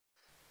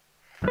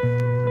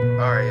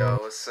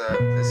what's up?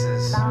 This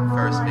is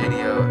first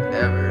video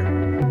ever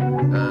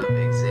of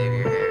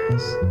Xavier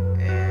Harris,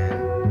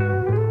 and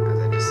as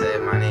I just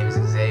said, my name is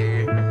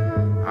Xavier.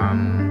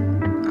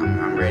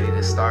 I'm ready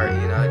to start,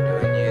 doing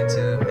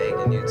YouTube,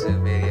 making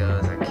YouTube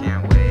videos. I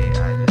can't wait.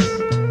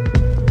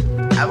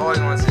 I've always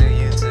wanted to do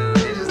YouTube.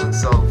 It just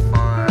looks so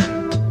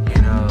fun,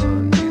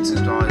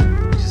 YouTube's always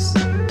just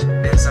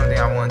been something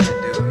I wanted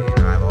to do.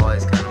 I've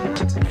always kind of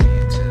wanted to do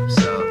YouTube.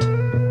 So,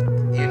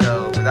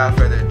 without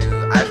further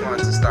ado, I just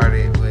wanted to start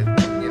it with,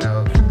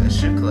 a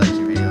shoe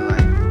collection video. I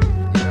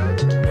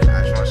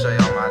just want to show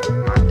y'all my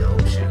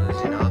dope shoes,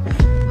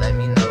 Let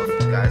me know if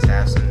you guys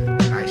have some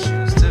nice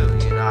shoes too,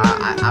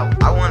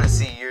 I want to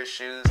see your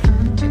shoes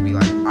and be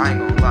like, I ain't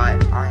gonna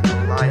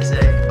lie,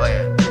 Zay. Oh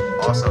yeah,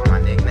 also my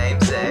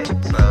nickname's Zay,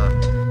 so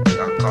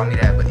y'all call me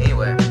that. But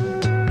anyway,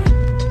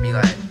 be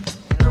like,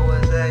 you know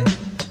what, Zay?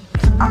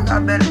 I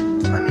got better.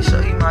 Let me show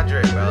you my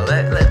drip, bro.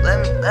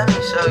 Let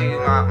me show you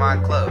my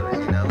clothes,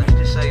 Let me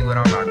just show you what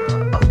I'm rocking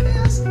on. Okay,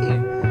 I see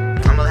you.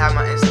 I'm gonna have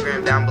my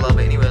Instagram down below,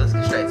 but anyway, let's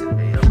get straight to the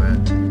video, bro.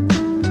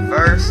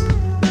 First,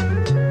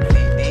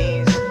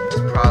 these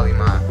is probably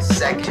my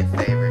second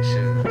favorite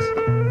shoes.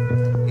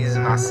 These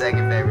are my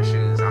second favorite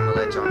shoes. I'm gonna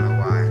let y'all know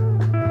why.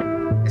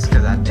 It's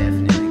because I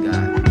definitely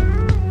got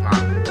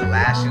the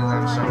last shoes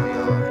I'm showing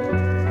y'all.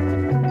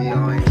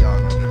 Y'all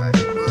gonna be like,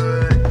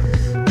 what?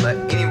 But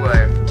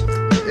anyway,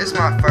 this is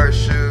my first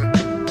shoe.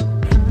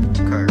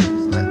 Curves.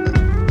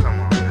 Come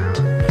on now.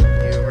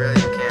 You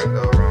really can't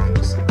go wrong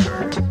with some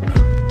curves, bro.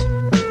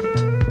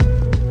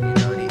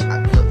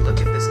 Look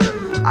at this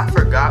color. I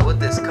forgot what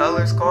this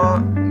color's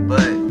called,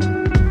 but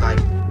like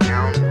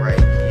down right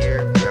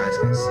here, you guys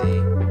can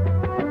see,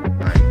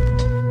 like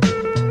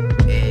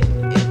it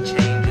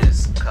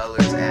changes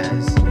colors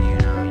as you view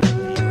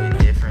it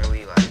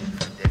differently, like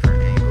from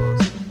different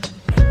angles.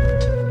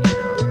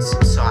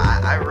 So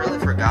I really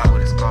forgot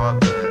what it's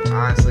called, but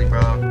honestly,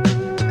 bro,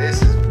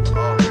 this is,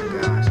 oh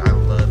my gosh, I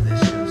love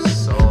this shoe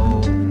so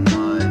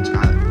much.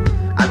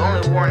 I've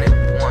only worn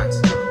it once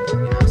though,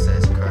 it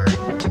says Curry.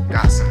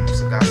 Got some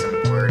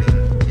wording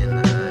in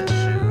the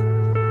shoe.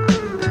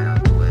 I'll move that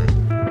out the way.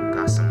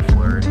 Got some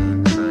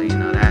wording, so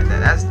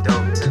that's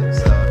dope too.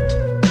 So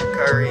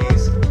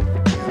Curry's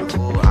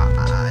beautiful.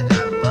 I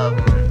love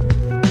them.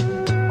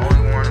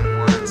 Only worn them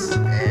once,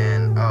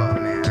 and oh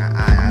man,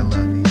 I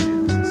love these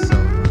shoes so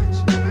much.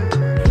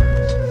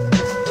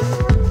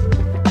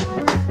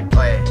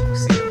 Oh yeah, you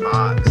see the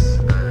box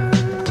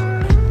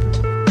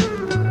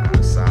on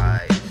the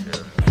side. You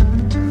feel me?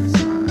 On the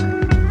side.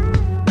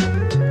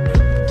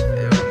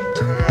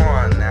 Come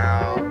on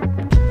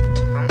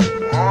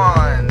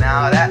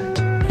now.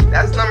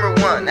 That's number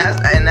one.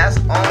 That's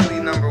only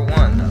number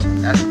one though.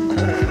 That's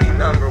only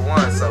number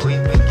one. So we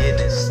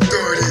getting it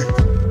started.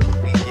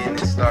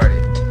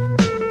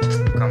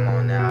 Come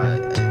on now.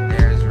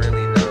 There's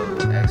really no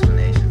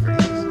explanation for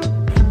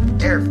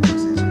these Air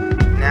Forces.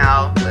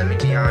 Now, let me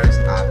be honest,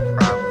 I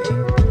probably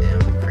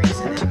am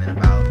creasing them in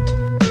about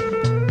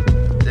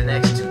the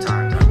next 2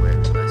 times I wear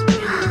them, let's be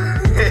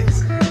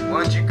honest.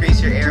 Once you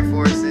crease your Air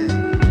Forces,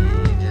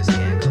 you just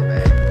can't go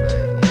back.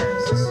 But yeah,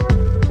 this is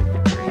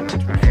pretty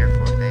much my Air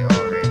Force. They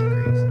already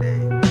creased.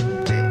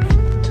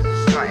 This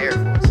is my Air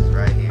Forces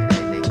right here.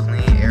 They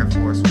clean Air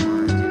Force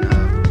Ones,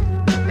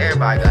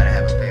 Everybody gotta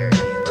have a pair of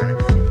these, man.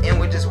 And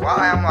which is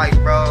why I'm like,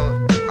 bro,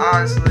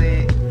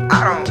 honestly,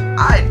 I don't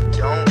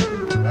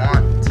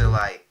want to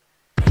like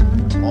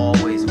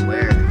always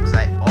wear them, because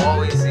I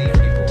always see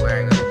people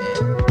wearing them,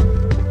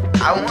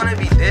 and I want to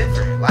be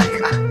different. Like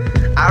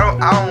I don't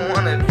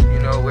want to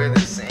wear the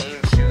same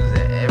shoes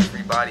that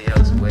everybody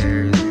else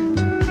wears and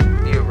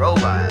be a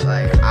robot.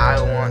 Like I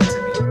want to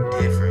be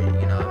different,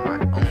 in my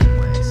own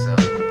way. So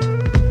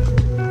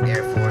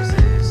Air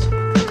Forces,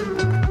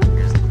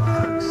 here's the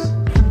box.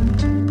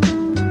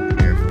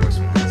 Air Force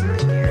Ones,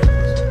 Nike Air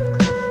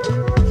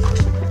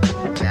Force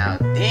Ones. Now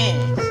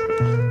these,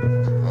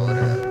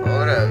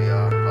 hold up,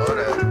 y'all, hold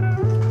up.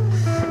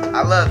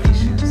 I love these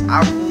shoes.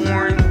 I've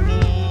worn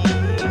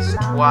these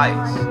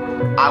twice.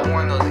 I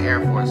worn those Air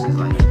Forces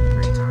like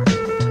 3 times.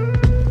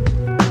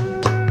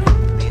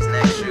 These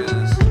next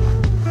shoes,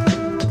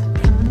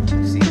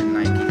 you see the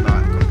Nike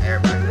box.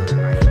 Everybody knows the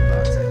Nike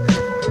box at this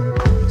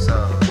point. So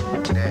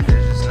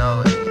there's just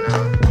no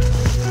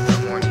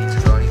more need to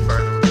go any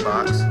further with the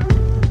box.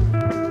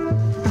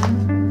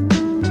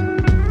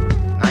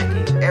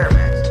 Nike Air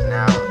Max.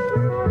 Now,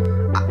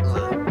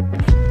 look,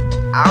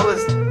 I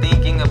was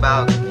thinking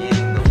about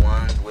getting the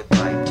ones with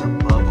like the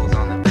bubbles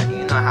on the back.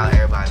 You know how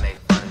everybody make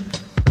fun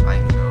of,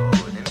 like, them,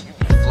 you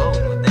be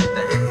floating with them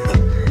things.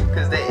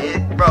 Cause it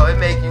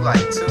make you like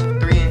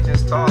 2-3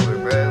 inches taller,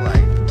 bro.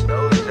 Like,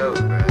 no joke,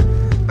 bro.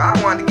 But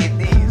I wanted to get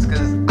these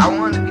cause I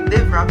wanted to be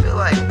different. I feel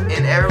like,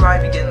 and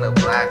everybody be getting the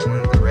black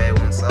ones, the red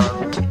ones, so.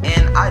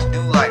 And I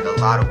do like a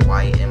lot of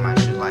white in my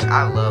shoes. Like,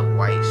 I love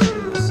white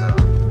shoes, so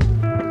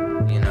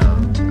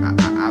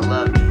I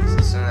love these.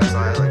 As soon as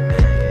I was like, man,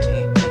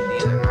 yeah,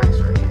 these are nice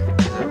right here.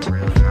 These are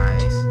real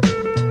nice,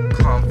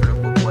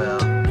 comfortable. Well,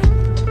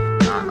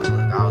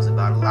 look, I was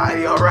about to lie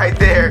to y'all right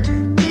there.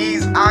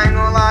 These I ain't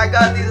gonna lie, I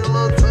got these a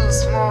little too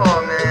small,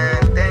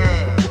 man.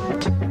 Dang.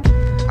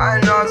 I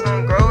didn't know I was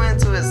gonna grow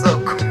into it so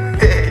quick.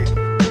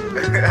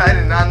 I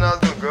did not know I was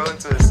gonna grow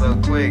into it so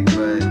quick,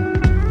 but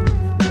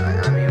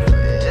I mean,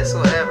 it's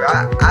whatever.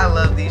 I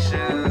love these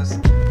shoes.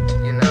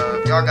 You know,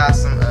 if y'all got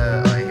some,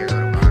 here go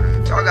the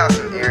bottom. If y'all got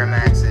some Air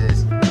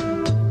Maxes,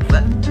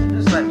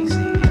 just let me see.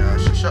 You know,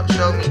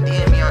 show me,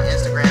 DM me on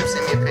Instagram,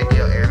 send me a pic of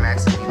your Air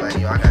Maxes, be like,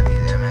 yo, I got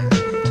these Air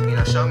Maxes. You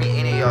know, show me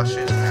any of y'all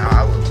shoes. Now,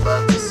 I would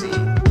love to see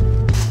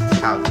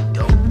how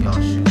dope y'all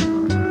shoes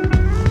are.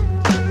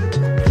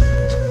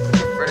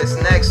 For this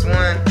next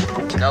one,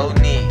 no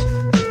need.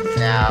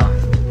 Now,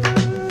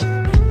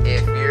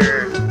 if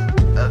you're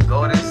a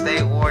Golden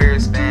State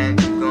Warriors fan,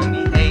 you're gonna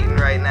be hating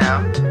right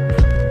now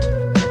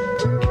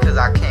because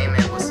I came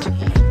in with some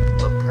heat.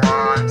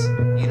 LeBrons,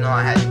 you know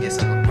I had to get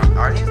some LeBron.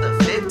 Are these the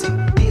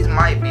 15? These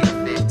might be the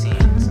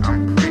 15s.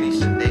 I'm pretty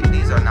sure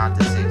these are not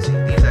the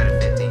 16s. These are the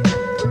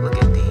 15s. Look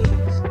at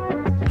these.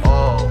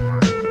 Oh my.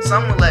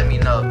 Someone let me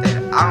know if they.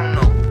 I don't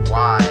know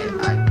why I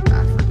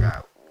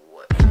forgot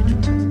which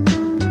ones.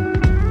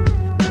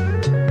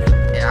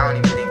 And I don't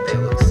even think they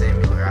look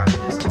similar. I'm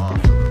just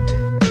off a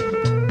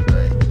little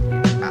bit.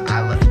 But I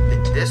love.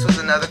 This was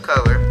another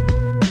color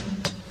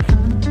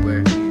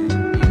where if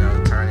you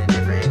know turn in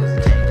different angles,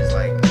 it changes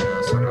like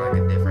sort of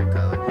like a different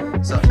color.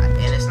 So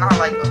and it's not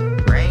like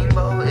a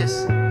rainbow.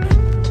 It's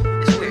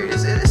weird.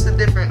 It's a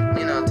different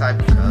type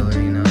of color.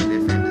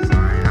 Different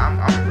design.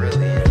 I'm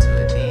really into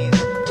it.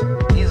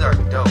 These are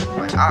dope.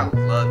 Like I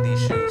love these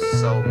shoes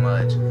so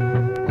much.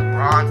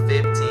 LeBron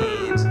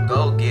 15s.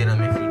 Go get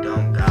them if you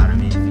don't got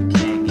them. And if you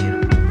can't get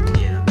them.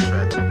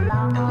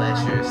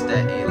 Trust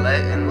me.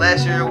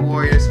 Unless you're a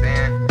Warriors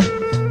fan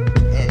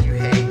and you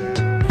hate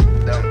them,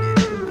 don't get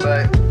it.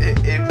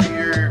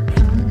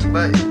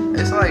 But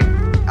it's like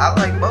I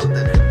like both of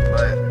them.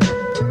 But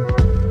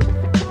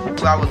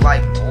who I would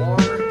like more?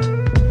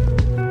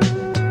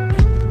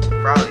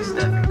 Probably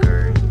Stephen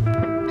Curry.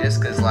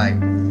 Just cause like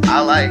I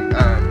like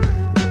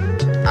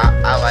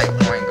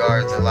point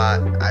guards a lot.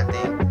 I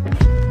think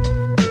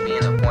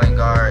being a point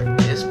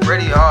guard is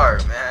pretty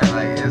hard, man.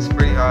 Like it's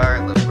pretty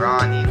hard.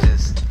 LeBron,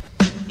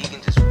 he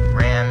can just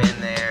ram in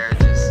there,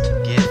 just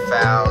get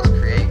fouls,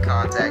 create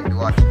contact, do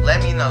all.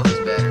 Let me know who's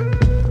better.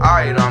 I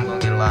already know I'm gonna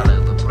get a lot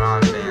of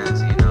LeBron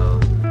fans,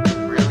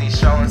 really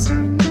showing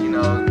some, getting a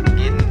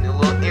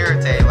little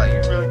irritated, like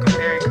you really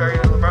comparing Curry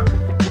to LeBron.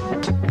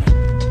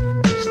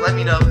 Just let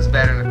me know who's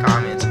better in the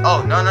comments.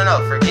 Oh, no,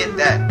 forget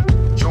that.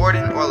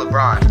 Jordan or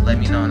LeBron? Let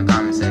me know in the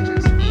comment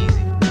sections.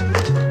 Easy.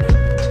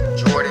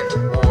 Jordan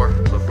or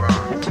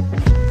LeBron.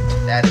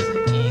 That is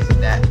an easy.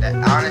 That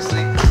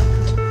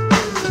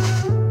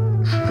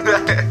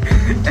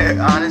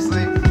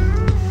honestly,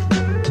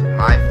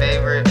 my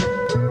favorite.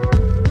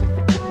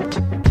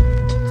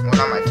 Well,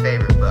 not my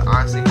favorite, but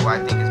honestly, who I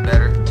think is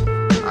better,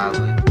 I'm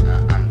going with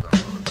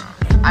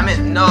LeBron. I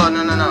mean, no,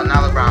 not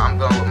LeBron. I'm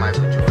going with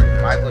Michael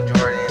Jordan. Michael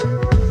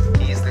Jordan,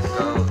 he's the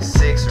GOAT.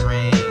 6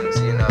 rings.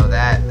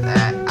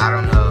 That I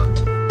don't know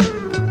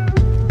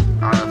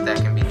if that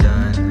can be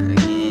done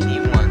again. He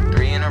won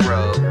 3 in a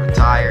row,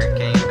 retired,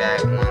 came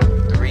back, won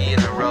 3 in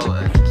a row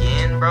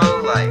again, bro.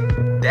 Like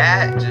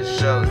that just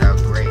shows how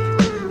great he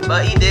was.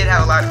 But he did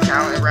have a lot of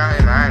talent around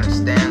him. I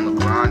understand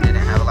LeBron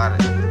didn't have a lot of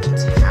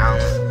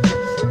talent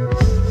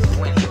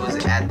when he was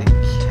at the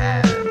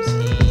Cavs.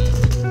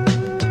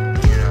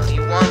 He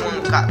won one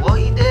with well,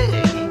 he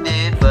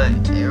did, but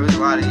there was a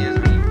lot of years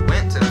when he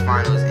went to the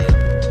finals and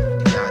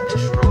he got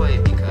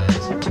destroyed because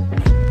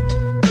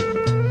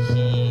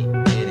he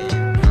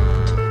didn't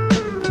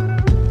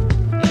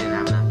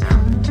have enough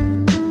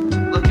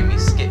talent. Look at me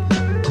skip.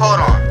 Hold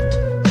on.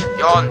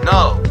 Y'all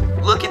know.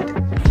 Look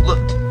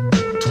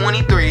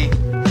 23.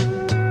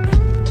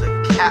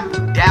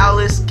 The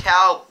Dallas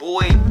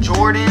Cowboy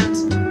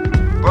Jordans.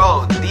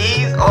 Bro,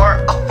 these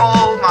are,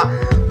 oh my,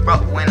 bro,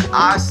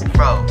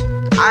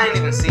 I didn't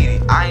even see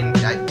these. I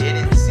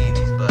didn't see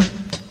these, but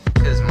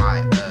because my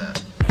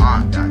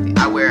aunt got these.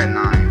 I wear a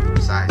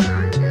 9, size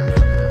 9. Yeah.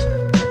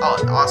 Oh,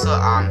 also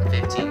I'm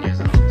 15 years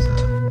old,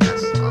 so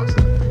that's also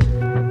a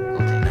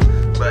cool thing.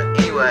 But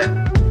anyway,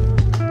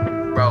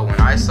 bro, when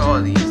I saw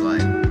these,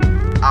 like,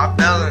 I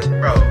fell in,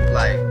 bro,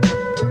 like,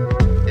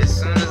 as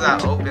soon as I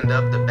opened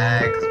up the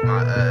bag, cause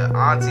my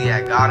auntie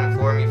had got them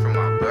for me for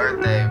my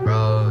birthday,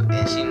 bro,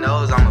 and she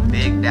knows I'm a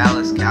big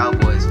Dallas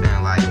Cowboys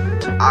fan. Like,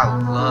 I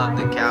love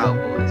the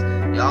Cowboys.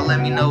 Y'all let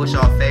me know what's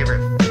y'all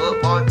favorite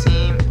football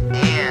team,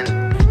 and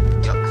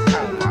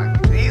oh my,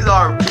 these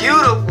are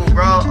beautiful,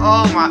 bro.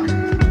 Oh my,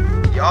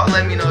 y'all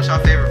let me know what's y'all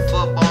favorite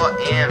football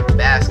and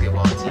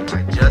basketball team.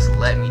 Like, just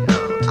let me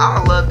know.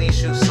 I love these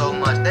shoes so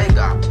much. They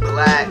got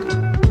black,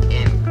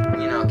 and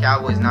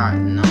Cowboys not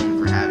known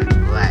for having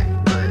black,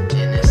 but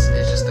it's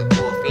just a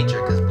cool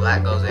feature because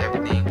black goes with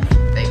everything.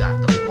 They got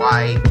the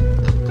white,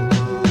 the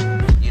blue,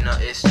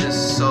 it's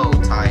just so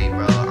tight,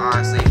 bro.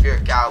 Honestly, if you're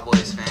a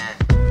Cowboys fan,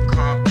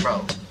 come,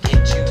 bro,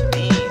 get you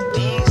these.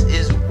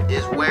 These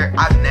is where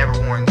I've never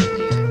worn these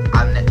either.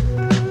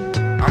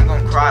 I'm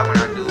gonna cry when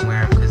I do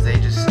wear them because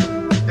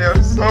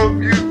they're so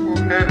beautiful,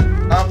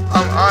 man.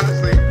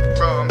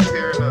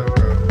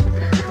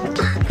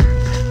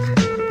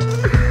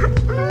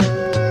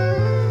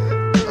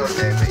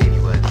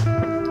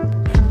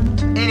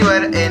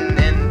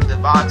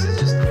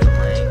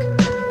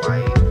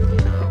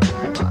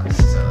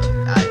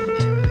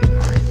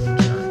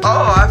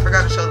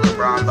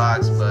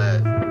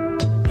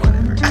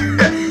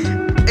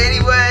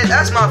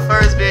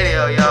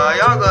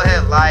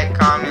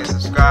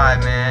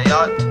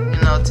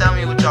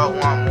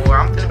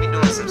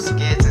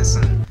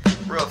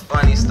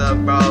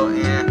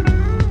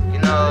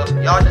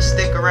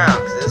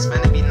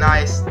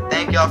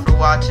 Thank y'all for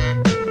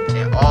watching,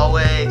 and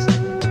always